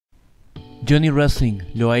Johnny Wrestling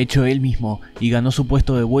lo ha hecho él mismo y ganó su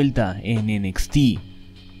puesto de vuelta en NXT.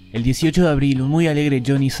 El 18 de abril, un muy alegre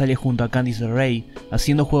Johnny sale junto a Candice LeRae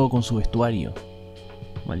haciendo juego con su vestuario.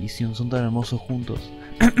 Maldición, son tan hermosos juntos.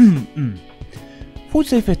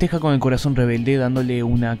 Futsal festeja con el corazón rebelde dándole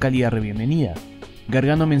una cálida bienvenida.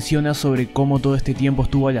 Gargano menciona sobre cómo todo este tiempo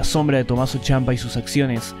estuvo a la sombra de Tommaso Ciampa y sus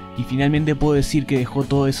acciones, y finalmente pudo decir que dejó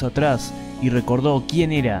todo eso atrás y recordó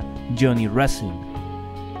quién era Johnny Wrestling.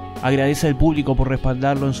 Agradece al público por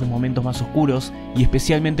respaldarlo en sus momentos más oscuros y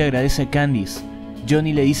especialmente agradece a Candice.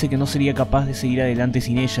 Johnny le dice que no sería capaz de seguir adelante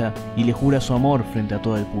sin ella y le jura su amor frente a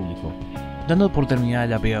todo el público. Dando por terminada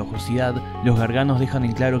la pegajosidad, los Garganos dejan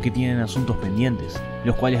en claro que tienen asuntos pendientes,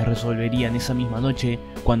 los cuales resolverían esa misma noche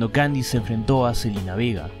cuando Candice se enfrentó a Zelina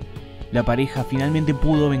Vega. La pareja finalmente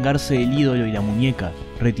pudo vengarse del ídolo y la muñeca,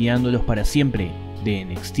 retirándolos para siempre de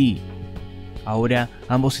NXT. Ahora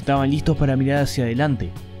ambos estaban listos para mirar hacia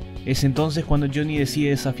adelante. Es entonces cuando Johnny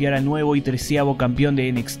decide desafiar al nuevo y 13º campeón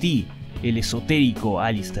de NXT, el esotérico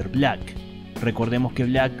Aleister Black. Recordemos que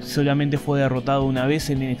Black solamente fue derrotado una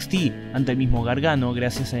vez en NXT ante el mismo Gargano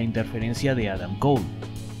gracias a la interferencia de Adam Cole.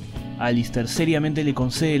 Aleister seriamente le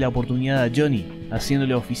concede la oportunidad a Johnny,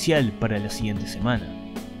 haciéndolo oficial para la siguiente semana.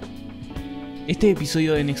 Este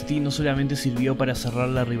episodio de NXT no solamente sirvió para cerrar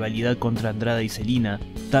la rivalidad contra Andrade y Zelina,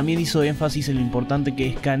 también hizo énfasis en lo importante que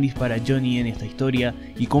es Candice para Johnny en esta historia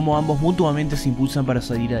y cómo ambos mutuamente se impulsan para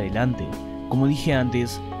salir adelante. Como dije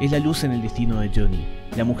antes, es la luz en el destino de Johnny,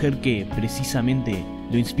 la mujer que, precisamente,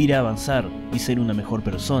 lo inspira a avanzar y ser una mejor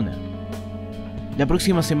persona. La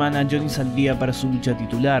próxima semana Johnny saldría para su lucha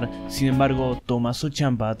titular, sin embargo, Tommaso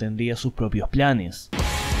Ciampa tendría sus propios planes.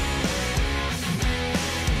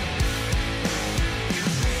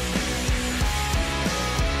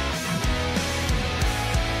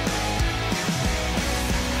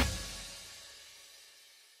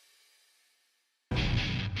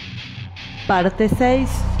 Parte 6.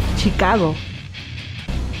 Chicago.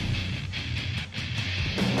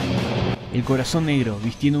 El Corazón Negro,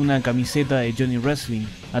 vistiendo una camiseta de Johnny Wrestling,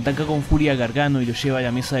 ataca con furia a Gargano y lo lleva a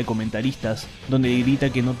la mesa de comentaristas, donde le grita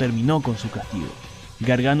que no terminó con su castigo.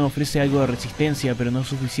 Gargano ofrece algo de resistencia, pero no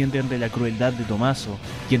suficiente ante la crueldad de Tommaso,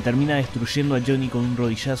 quien termina destruyendo a Johnny con un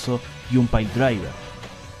rodillazo y un piledriver.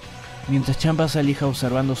 Mientras Ciampa se aleja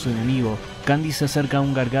observando a su enemigo, Candice se acerca a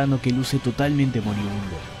un Gargano que luce totalmente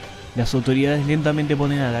moribundo. Las autoridades lentamente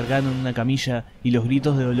ponen a Gargano en una camilla y los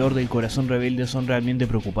gritos de dolor del corazón rebelde son realmente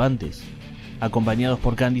preocupantes. Acompañados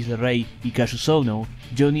por Candice LeRae y Kaiju Sono,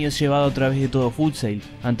 Johnny es llevado a través de todo Futsal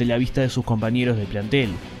ante la vista de sus compañeros de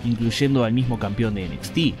plantel, incluyendo al mismo campeón de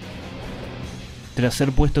NXT. Tras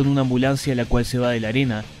ser puesto en una ambulancia la cual se va de la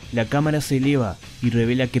arena, la cámara se eleva y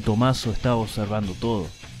revela que Tommaso estaba observando todo.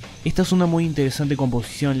 Esta es una muy interesante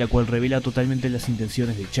composición la cual revela totalmente las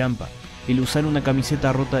intenciones de Ciampa. El usar una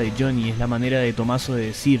camiseta rota de Johnny es la manera de Tommaso de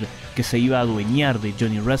decir que se iba a adueñar de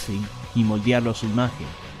Johnny Wrestling y moldearlo a su imagen,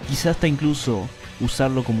 quizás hasta incluso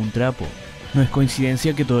usarlo como un trapo. No es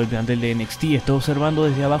coincidencia que todo el plantel de NXT está observando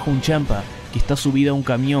desde abajo un Ciampa que está subido a un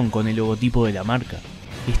camión con el logotipo de la marca.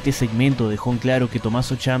 Este segmento dejó en claro que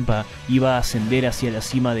Tommaso Ciampa iba a ascender hacia la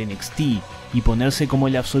cima de NXT y ponerse como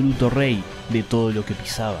el absoluto rey de todo lo que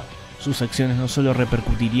pisaba. Sus acciones no solo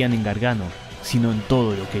repercutirían en Gargano, sino en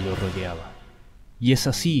todo lo que lo rodeaba. Y es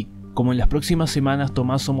así como en las próximas semanas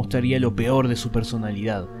Tommaso mostraría lo peor de su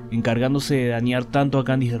personalidad, encargándose de dañar tanto a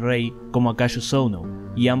Candice LeRae como a Kaiju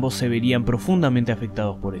Sono, y ambos se verían profundamente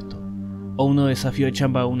afectados por esto. Ono desafió a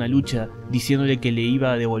Ciampa a una lucha, diciéndole que le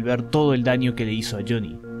iba a devolver todo el daño que le hizo a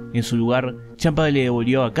Johnny. En su lugar, Ciampa le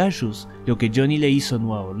devolvió a Kaiju lo que Johnny le hizo en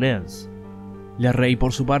Nueva Orleans. LeRae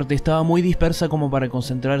por su parte estaba muy dispersa como para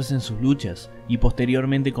concentrarse en sus luchas, y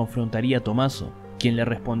posteriormente confrontaría a Tommaso, quien le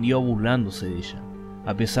respondió burlándose de ella.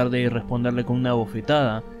 A pesar de responderle con una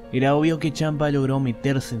bofetada, era obvio que Ciampa logró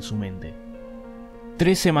meterse en su mente.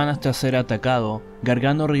 3 semanas tras ser atacado,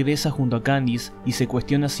 Gargano regresa junto a Candice y se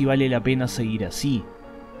cuestiona si vale la pena seguir así.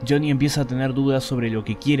 Johnny empieza a tener dudas sobre lo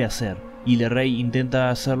que quiere hacer, y LeRae intenta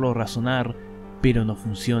hacerlo razonar, pero no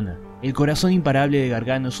funciona. El corazón imparable de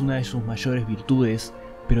Gargano es una de sus mayores virtudes,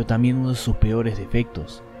 pero también uno de sus peores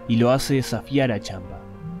defectos, y lo hace desafiar a Ciampa.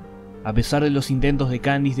 A pesar de los intentos de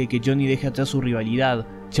Candice de que Johnny deje atrás su rivalidad,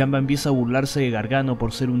 Ciampa empieza a burlarse de Gargano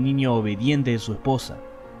por ser un niño obediente de su esposa.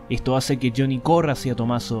 Esto hace que Johnny corra hacia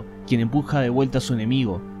Tommaso, quien empuja de vuelta a su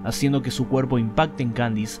enemigo, haciendo que su cuerpo impacte en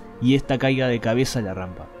Candice y ésta caiga de cabeza a la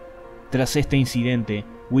rampa. Tras este incidente,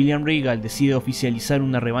 William Regal decide oficializar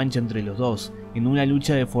una revancha entre los dos, en una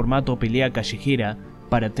lucha de formato pelea callejera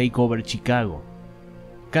para TakeOver Chicago.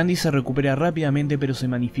 Candice se recupera rápidamente pero se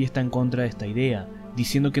manifiesta en contra de esta idea,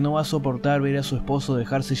 diciendo que no va a soportar ver a su esposo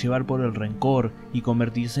dejarse llevar por el rencor y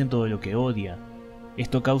convertirse en todo lo que odia.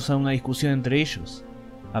 Esto causa una discusión entre ellos.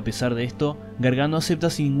 A pesar de esto, Gargano acepta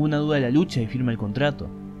sin ninguna duda la lucha y firma el contrato.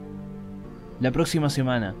 La próxima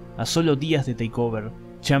semana, a solo días de Takeover,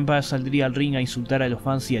 Ciampa saldría al ring a insultar a los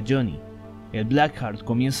fans y a Johnny. El Blackheart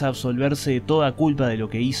comienza a absolverse de toda culpa de lo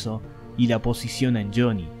que hizo y la posiciona en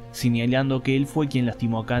Johnny, señalando que él fue quien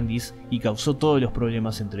lastimó a Candice y causó todos los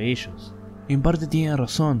problemas entre ellos. En parte tiene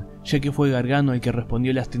razón, ya que fue Gargano el que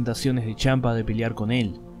respondió a las tentaciones de Ciampa de pelear con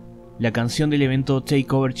él. La canción del evento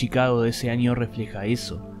Takeover Chicago de ese año refleja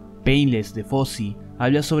eso. Painless de Fozzy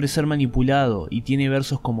habla sobre ser manipulado y tiene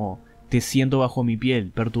versos como "Te siento bajo mi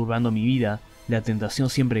piel, perturbando mi vida, la tentación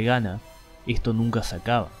siempre gana, esto nunca se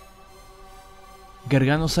acaba".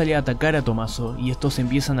 Gargano sale a atacar a Tommaso y estos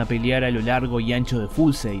empiezan a pelear a lo largo y ancho de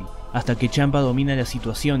Full Sail, hasta que Ciampa domina la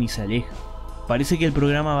situación y se aleja. Parece que el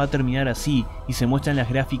programa va a terminar así y se muestran las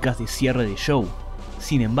gráficas de cierre de show.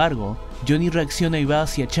 Sin embargo, Johnny reacciona y va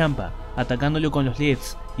hacia Ciampa, atacándolo con los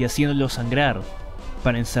LEDs y haciéndolo sangrar,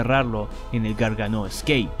 para encerrarlo en el Gargano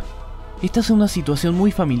Escape. Esta es una situación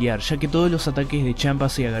muy familiar, ya que todos los ataques de Ciampa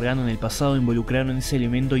hacia Gargano en el pasado involucraron ese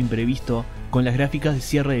elemento imprevisto con las gráficas de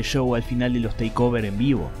cierre de show al final de los takeover en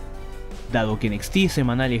vivo. Dado que NXT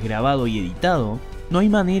semanal es grabado y editado, no hay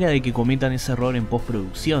manera de que cometan ese error en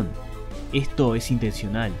postproducción. Esto es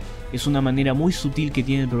intencional, es una manera muy sutil que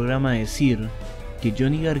tiene el programa de decir que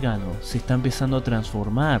Johnny Gargano se está empezando a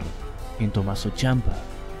transformar en Tommaso Ciampa.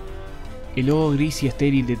 El logo gris y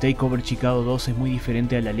estéril de Takeover Chicago 2 es muy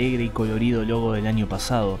diferente al alegre y colorido logo del año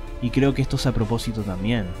pasado, y creo que esto es a propósito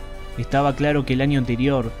también. Estaba claro que el año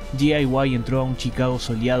anterior, DIY entró a un Chicago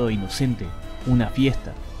soleado e inocente, una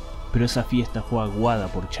fiesta, pero esa fiesta fue aguada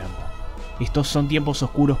por Ciampa. Estos son tiempos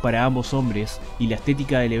oscuros para ambos hombres, y la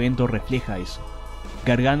estética del evento refleja eso.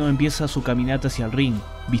 Gargano empieza su caminata hacia el ring,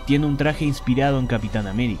 vistiendo un traje inspirado en Capitán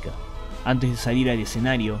América. Antes de salir al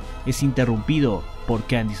escenario, es interrumpido por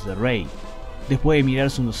Candice LeRae. Después de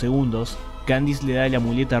mirarse unos segundos, Candice le da la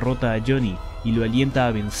muleta rota a Johnny y lo alienta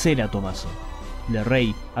a vencer a Tommaso.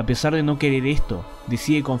 LeRae, a pesar de no querer esto,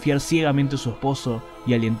 decide confiar ciegamente en su esposo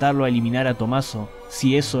y alentarlo a eliminar a Tommaso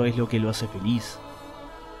si eso es lo que lo hace feliz.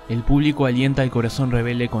 El público alienta al corazón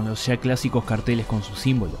rebelde con los ya clásicos carteles con su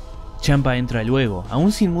símbolo. Ciampa entra luego,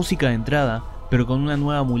 aún sin música de entrada, pero con una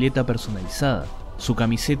nueva muleta personalizada. Su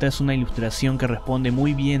camiseta es una ilustración que responde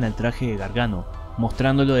muy bien al traje de Gargano,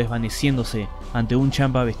 mostrándolo desvaneciéndose ante un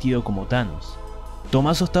Ciampa vestido como Thanos.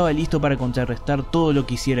 Tommaso estaba listo para contrarrestar todo lo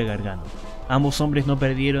que hiciera Gargano. Ambos hombres no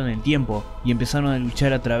perdieron el tiempo y empezaron a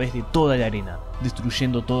luchar a través de toda la arena,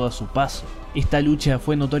 destruyendo todo a su paso. Esta lucha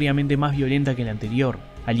fue notoriamente más violenta que la anterior,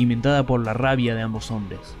 alimentada por la rabia de ambos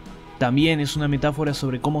hombres. También es una metáfora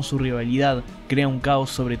sobre cómo su rivalidad crea un caos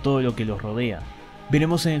sobre todo lo que los rodea.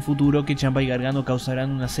 Veremos en el futuro que Ciampa y Gargano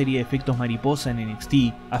causarán una serie de efectos mariposa en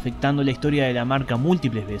NXT, afectando la historia de la marca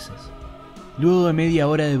múltiples veces. Luego de media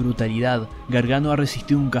hora de brutalidad, Gargano ha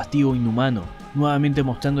resistido un castigo inhumano, nuevamente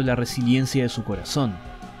mostrando la resiliencia de su corazón.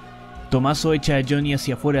 Tommaso echa a Johnny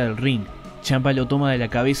hacia afuera del ring, Ciampa lo toma de la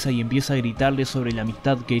cabeza y empieza a gritarle sobre la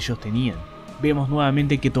amistad que ellos tenían. Vemos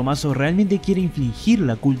nuevamente que Tommaso realmente quiere infligir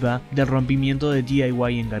la culpa del rompimiento de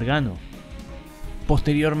DIY en Gargano.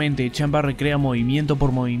 Posteriormente, Ciampa recrea movimiento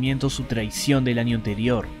por movimiento su traición del año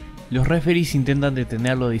anterior. Los referees intentan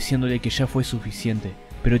detenerlo diciéndole que ya fue suficiente,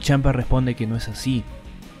 pero Ciampa responde que no es así.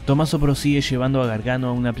 Tommaso prosigue llevando a Gargano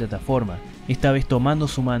a una plataforma, esta vez tomando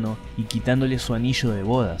su mano y quitándole su anillo de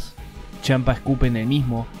bodas. Ciampa escupe en el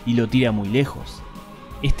mismo y lo tira muy lejos.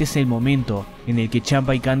 Este es el momento en el que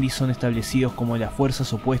Ciampa y Candice son establecidos como las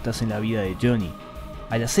fuerzas opuestas en la vida de Johnny.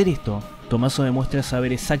 Al hacer esto, Tommaso demuestra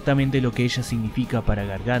saber exactamente lo que ella significa para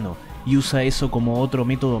Gargano y usa eso como otro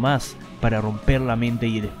método más para romper la mente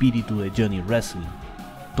y el espíritu de Johnny Wrestling.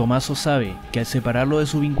 Tommaso sabe que al separarlo de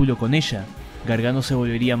su vínculo con ella, Gargano se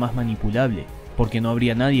volvería más manipulable, porque no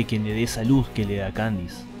habría nadie quien le dé esa luz que le da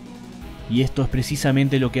Candice. Y esto es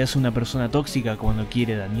precisamente lo que hace una persona tóxica cuando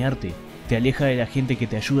quiere dañarte, te aleja de la gente que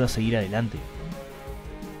te ayuda a seguir adelante.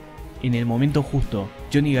 En el momento justo,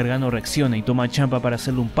 Johnny Gargano reacciona y toma a Ciampa para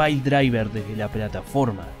hacerle un pile driver desde la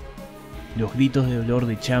plataforma. Los gritos de dolor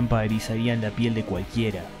de Ciampa erizarían la piel de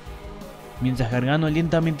cualquiera. Mientras Gargano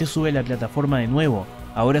lentamente sube a la plataforma de nuevo,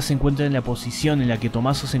 ahora se encuentra en la posición en la que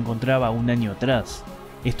Tommaso se encontraba un año atrás.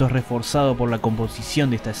 Esto es reforzado por la composición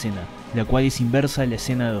de esta escena, la cual es inversa a la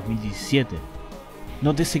escena de 2017.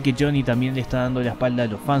 Nótese que Johnny también le está dando la espalda a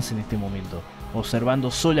los fans en este momento, observando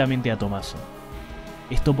solamente a Tommaso.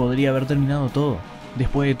 Esto podría haber terminado todo.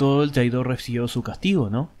 Después de todo, el traidor recibió su castigo,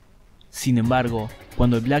 ¿no? Sin embargo,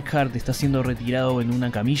 cuando el Blackheart está siendo retirado en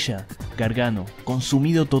una camilla, Gargano,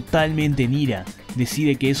 consumido totalmente en ira,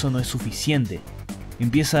 decide que eso no es suficiente.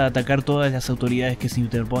 Empieza a atacar todas las autoridades que se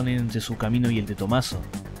interponen entre su camino y el de Tommaso.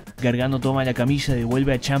 Gargano toma la camilla y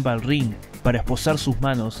devuelve a Ciampa al ring para esposar sus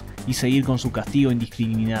manos y seguir con su castigo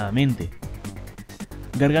indiscriminadamente.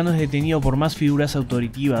 Gargano es detenido por más figuras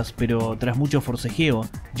autoritativas, pero tras mucho forcejeo,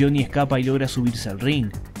 Johnny escapa y logra subirse al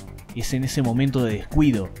ring. Es en ese momento de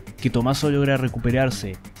descuido que Tommaso logra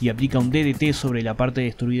recuperarse y aplica un DDT sobre la parte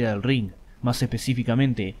destruida del ring, más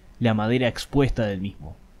específicamente la madera expuesta del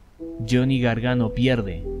mismo. Johnny Gargano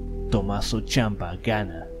pierde, Tommaso Ciampa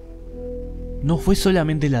gana. No fue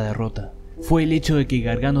solamente la derrota, fue el hecho de que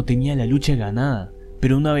Gargano tenía la lucha ganada,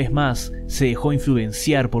 pero una vez más se dejó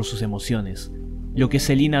influenciar por sus emociones. Lo que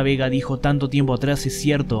Zelina Vega dijo tanto tiempo atrás es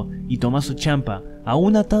cierto, y Tommaso Ciampa,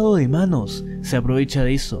 aún atado de manos, se aprovecha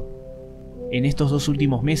de eso. En estos 2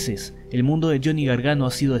 últimos meses, el mundo de Johnny Gargano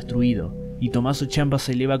ha sido destruido, y Tommaso Ciampa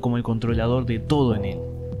se eleva como el controlador de todo en él.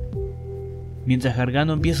 Mientras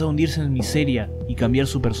Gargano empieza a hundirse en miseria y cambiar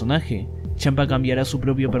su personaje, Ciampa cambiará su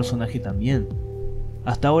propio personaje también.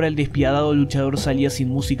 Hasta ahora el despiadado luchador salía sin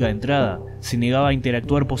música de entrada, se negaba a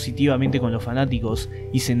interactuar positivamente con los fanáticos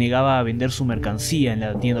y se negaba a vender su mercancía en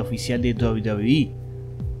la tienda oficial de WWE.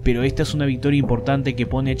 Pero esta es una victoria importante que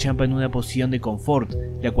pone a Ciampa en una posición de confort,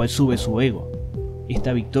 la cual sube su ego.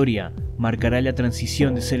 Esta victoria marcará la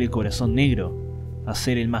transición de ser el corazón negro a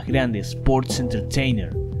ser el más grande sports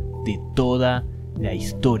entertainer de toda la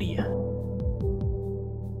historia.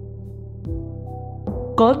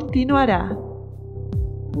 Continuará.